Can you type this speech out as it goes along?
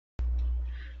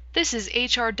This is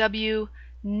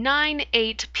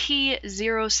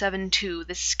HRW98P072,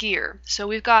 the skier. So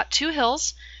we've got two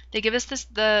hills. They give us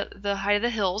the height of the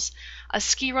hills. A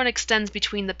ski run extends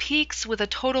between the peaks with a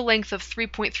total length of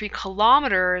 3.3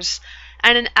 kilometers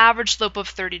and an average slope of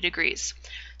 30 degrees.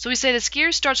 So we say the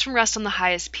skier starts from rest on the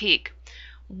highest peak.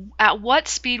 At what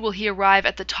speed will he arrive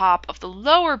at the top of the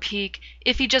lower peak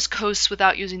if he just coasts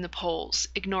without using the poles?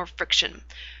 Ignore friction.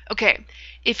 Okay,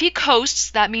 if he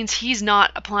coasts, that means he's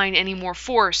not applying any more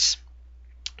force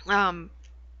to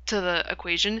the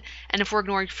equation. And if we're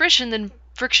ignoring friction, then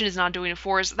friction is not doing a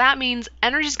force. That means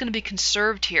energy is going to be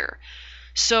conserved here.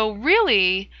 So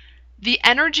really, the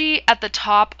energy at the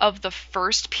top of the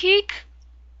first peak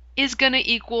is going to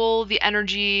equal the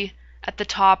energy at the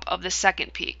top of the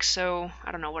second peak. So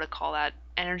I don't know what to call that.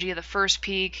 Energy of the first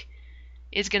peak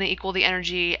is going to equal the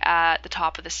energy at the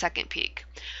top of the second peak.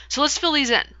 So let's fill these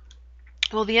in.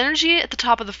 Well, the energy at the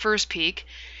top of the first peak,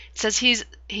 it says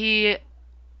he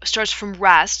starts from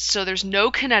rest, so there's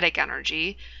no kinetic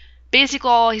energy. Basically,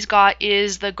 all he's got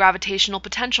is the gravitational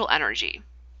potential energy.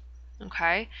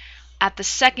 Okay? At the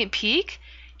second peak,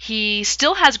 he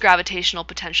still has gravitational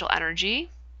potential energy,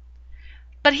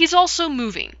 but he's also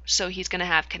moving, so he's going to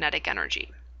have kinetic energy.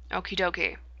 Okie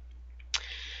dokie.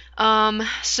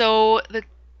 So the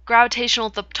gravitational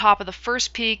at the top of the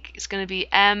first peak is going to be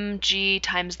mg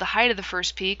times the height of the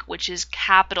first peak, which is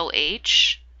capital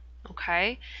H.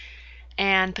 Okay?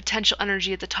 And potential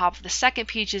energy at the top of the second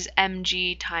peak is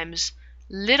mg times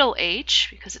little h,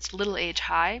 because it's little h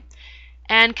high.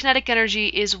 And kinetic energy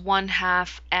is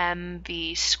 1/2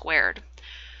 mv squared.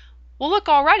 Well, look,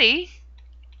 already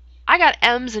I got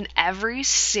m's in every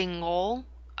single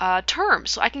term,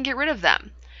 so I can get rid of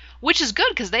them, which is good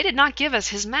because they did not give us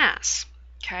his mass.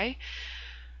 Okay.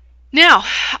 Now,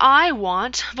 I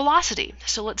want velocity.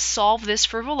 So let's solve this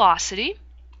for velocity.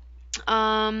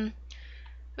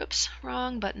 Oops,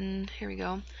 wrong button. Here we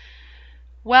go.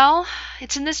 Well,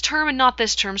 it's in this term and not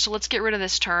this term, so let's get rid of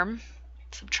this term.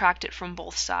 Subtract it from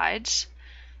both sides.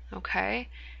 Okay.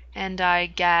 And I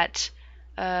get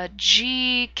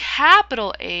g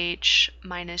capital H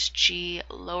minus g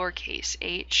lowercase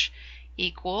h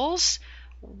equals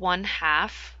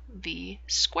 1/2 v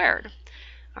squared.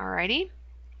 Alrighty.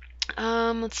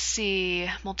 Let's see.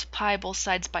 Multiply both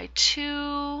sides by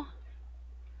 2.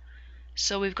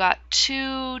 So we've got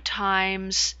 2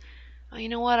 times, oh, you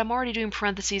know what? I'm already doing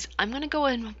parentheses. I'm going to go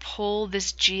ahead and pull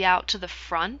this g out to the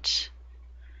front.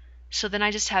 So then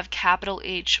I just have capital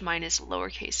H minus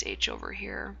lowercase h over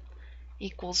here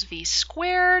equals v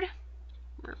squared.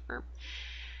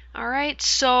 Alright,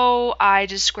 so I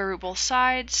just square root both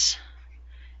sides,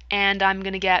 and I'm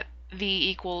going to get v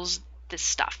equals this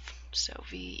stuff. So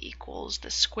v equals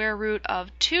the square root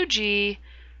of 2g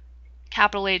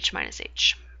capital H minus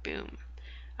h. Boom.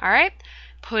 Alright,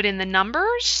 put in the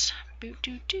numbers.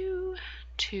 2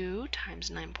 times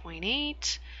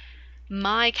 9.8.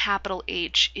 My capital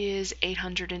H is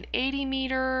 880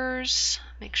 meters.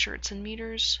 Make sure it's in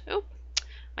meters. Oh,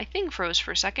 my thing froze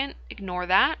for a second. Ignore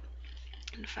that.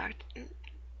 In fact,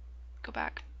 go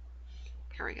back.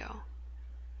 Here we go.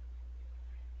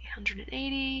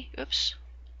 880, oops,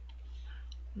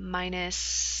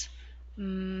 minus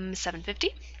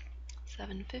 750.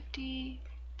 750,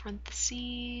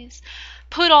 parentheses.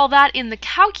 Put all that in the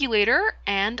calculator,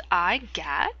 and I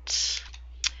get,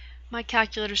 my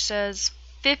calculator says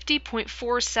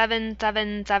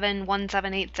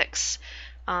 50.47771786.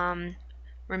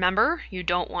 Remember, you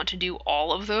don't want to do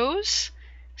all of those.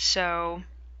 So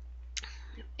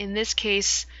in this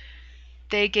case,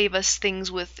 they gave us things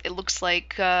with, it looks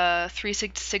like 3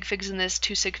 sig figs in this,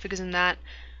 2 sig figs in that,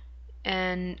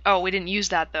 and, oh, we didn't use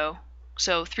that though.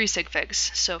 So 3 sig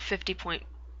figs, so 50 point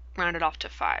rounded off to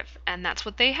 5, and that's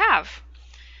what they have,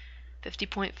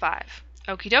 50.5.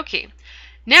 Okie dokie.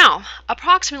 Now,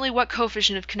 approximately what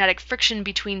coefficient of kinetic friction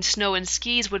between snow and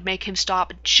skis would make him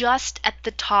stop just at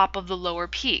the top of the lower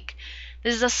peak?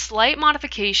 This is a slight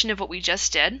modification of what we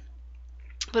just did,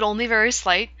 but only very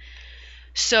slight.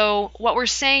 So what we're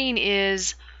saying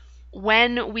is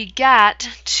when we get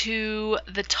to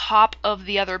the top of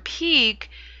the other peak,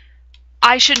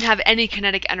 I shouldn't have any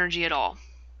kinetic energy at all.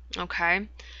 Okay?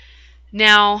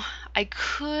 Now, I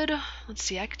could, let's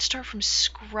see, I could start from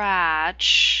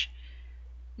scratch.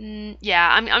 Yeah,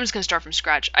 I'm just going to start from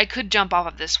scratch. I could jump off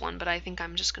of this one, but I think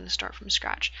I'm just going to start from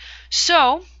scratch.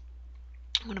 So,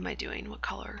 what am I doing? What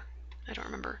color? I don't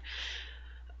remember.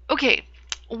 Okay,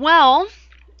 well,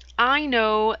 I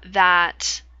know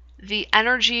that the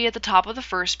energy at the top of the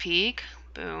first peak,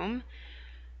 boom,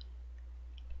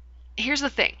 here's the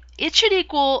thing. It should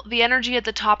equal the energy at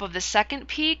the top of the second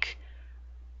peak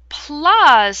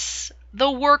plus the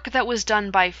work that was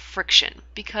done by friction,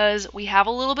 because we have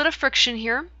a little bit of friction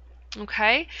here,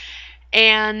 okay?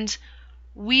 And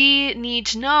we need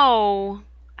to know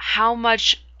how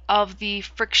much of the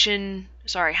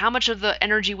how much of the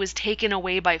energy was taken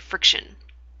away by friction.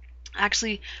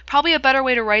 Actually, probably a better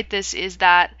way to write this is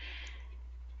that,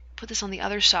 put this on the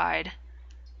other side,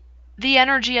 the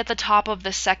energy at the top of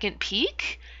the second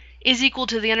peak is equal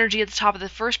to the energy at the top of the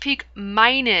first peak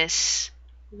minus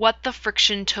what the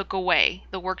friction took away,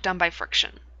 the work done by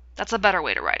friction. That's a better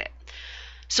way to write it.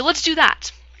 So let's do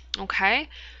that, okay?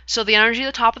 So the energy at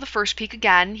the top of the first peak,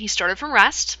 again, he started from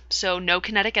rest, so no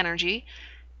kinetic energy,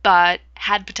 but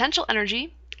had potential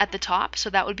energy at the top, so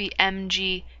that would be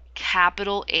mg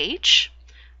capital H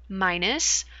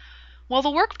minus, well, the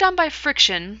work done by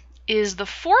friction is the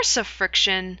force of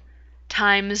friction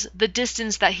times the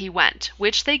distance that he went,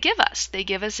 which they give us. They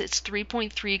give us it's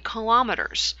 3.3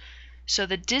 kilometers. So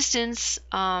the distance,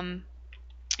 you know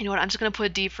what, I'm just going to put a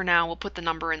D for now. We'll put the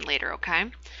number in later,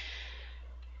 okay?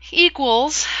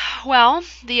 Equals, well,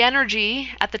 the energy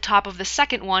at the top of the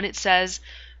second one, it says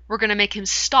we're going to make him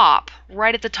stop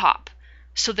right at the top.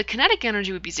 So the kinetic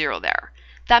energy would be 0 there.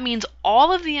 That means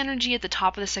all of the energy at the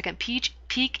top of the second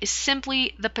peak is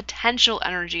simply the potential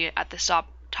energy at the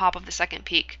top of the second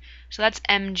peak. So that's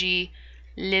mg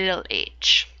little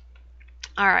h.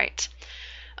 All right.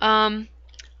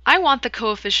 I want the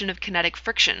coefficient of kinetic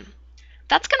friction.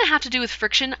 That's going to have to do with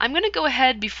friction. I'm going to go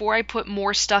ahead, before I put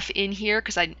more stuff in here,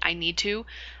 because I need to,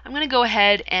 I'm going to go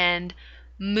ahead and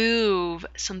move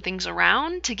some things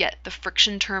around to get the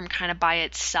friction term kind of by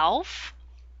itself.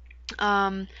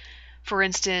 For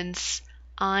instance,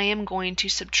 I am going to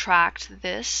subtract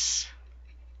this,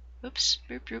 oops,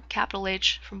 capital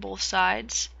H from both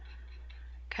sides.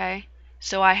 Okay,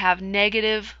 so I have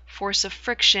negative force of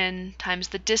friction times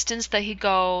the distance that he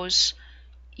goes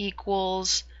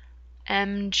equals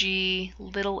mg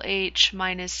little h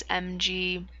minus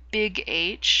mg big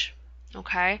H.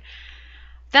 Okay,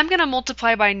 then I'm going to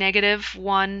multiply by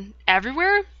 -1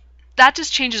 everywhere. That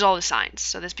just changes all the signs.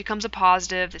 So this becomes a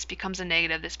positive, this becomes a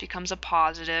negative, this becomes a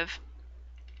positive.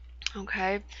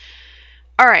 Okay.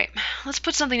 All right, let's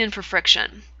put something in for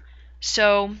friction.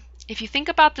 So if you think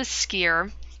about this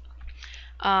skier,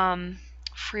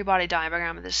 free body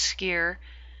diagram of this skier,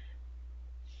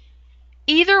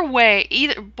 either way,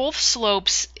 both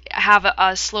slopes have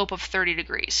a slope of 30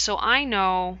 degrees. So I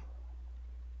know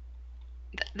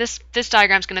this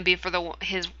diagram is going to be for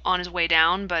on his way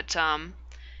down, but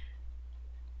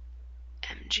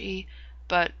mg,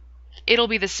 but it'll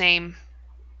be the same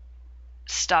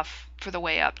stuff for the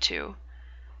way up too.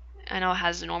 I know it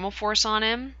has a normal force on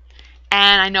him,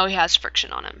 and I know he has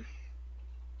friction on him.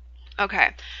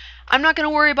 Okay, I'm not going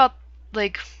to worry about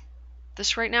like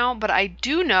this right now, but I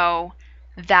do know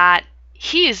that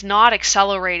he is not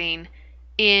accelerating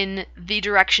in the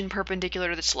direction perpendicular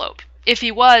to the slope. If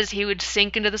he was, he would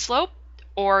sink into the slope,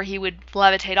 or he would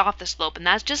levitate off the slope, and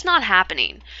that's just not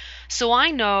happening. So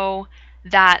I know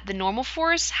that the normal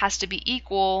force has to be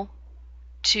equal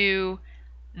to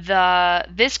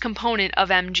this component of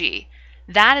mg.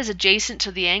 That is adjacent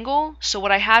to the angle, so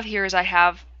what I have here is I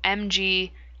have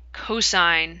mg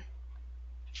cosine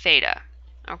theta.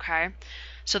 Okay,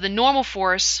 so the normal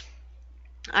force,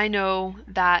 I know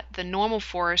that the normal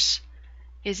force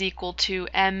is equal to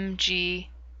mg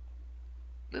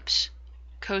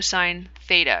cosine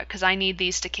theta, because I need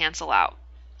these to cancel out.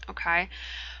 Okay,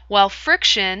 well,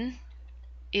 friction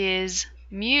is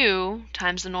mu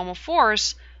times the normal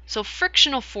force, so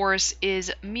frictional force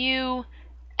is mu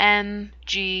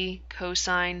mg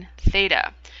cosine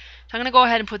theta. So I'm going to go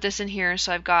ahead and put this in here.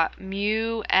 So I've got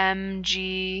mu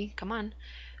mg, come on,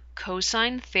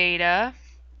 cosine theta,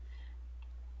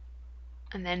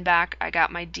 and then back I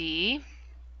got my d,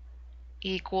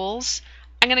 equals,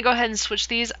 I'm going to go ahead and switch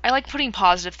these. I like putting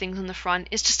positive things in the front.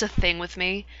 It's just a thing with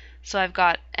me. So I've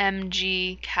got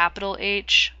mg capital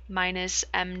H minus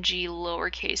mg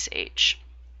lowercase h.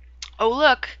 Oh,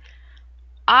 look,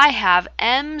 I have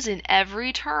m's in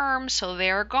every term, so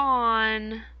they're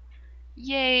gone.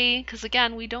 Yay, because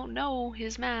again, we don't know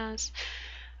his mass.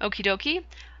 Okie dokie.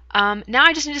 Now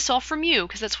I just need to solve for mu,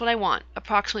 because that's what I want.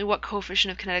 Approximately what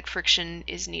coefficient of kinetic friction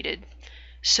is needed.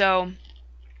 So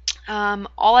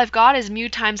all I've got is mu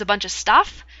times a bunch of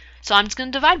stuff, so I'm just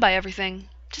going to divide by everything.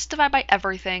 Just divide by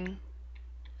everything.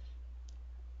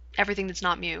 Everything that's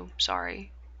not mu,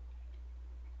 sorry.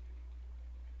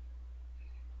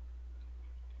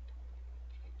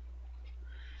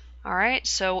 Alright,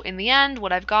 so in the end,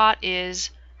 what I've got is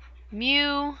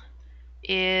mu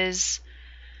is,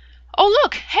 oh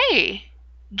look, hey,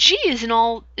 G is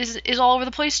all over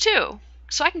the place too.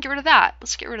 So I can get rid of that.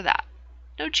 Let's get rid of that.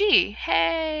 No G.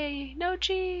 Hey, no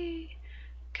G.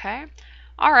 Okay.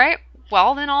 All right.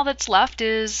 Well, then all that's left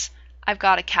is I've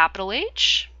got a capital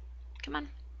H. Come on.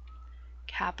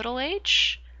 Capital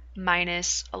H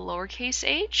minus a lowercase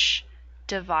h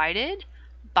divided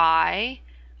by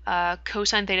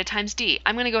cosine theta times d.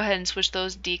 I'm going to go ahead and switch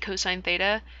those d cosine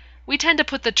theta. We tend to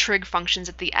put the trig functions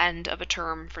at the end of a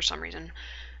term for some reason.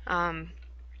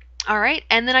 All right,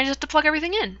 and then I just have to plug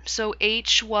everything in. So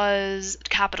H was,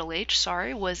 capital H,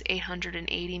 sorry, was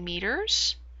 880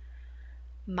 meters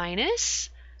minus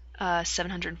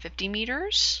 750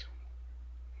 meters.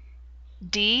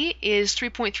 D is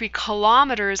 3.3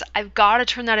 kilometers. I've got to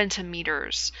turn that into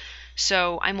meters.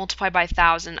 So I multiply by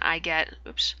 1,000, I get,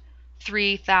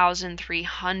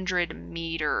 3,300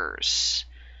 meters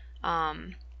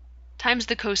times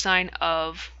the cosine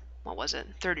of, what was it,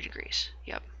 30 degrees.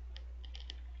 Yep.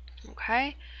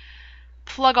 Okay.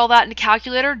 Plug all that into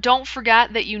calculator. Don't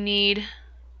forget that you need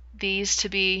these to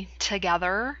be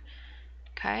together.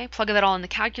 Okay, plug that all in the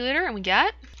calculator and we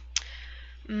get,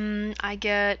 I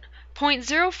get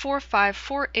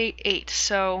 0.045488.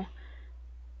 So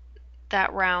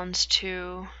that rounds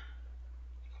to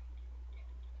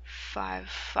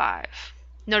 5.5.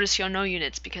 Notice you'll know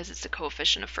units because it's the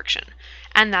coefficient of friction.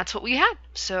 And that's what we had.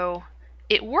 So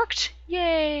it worked.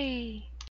 Yay!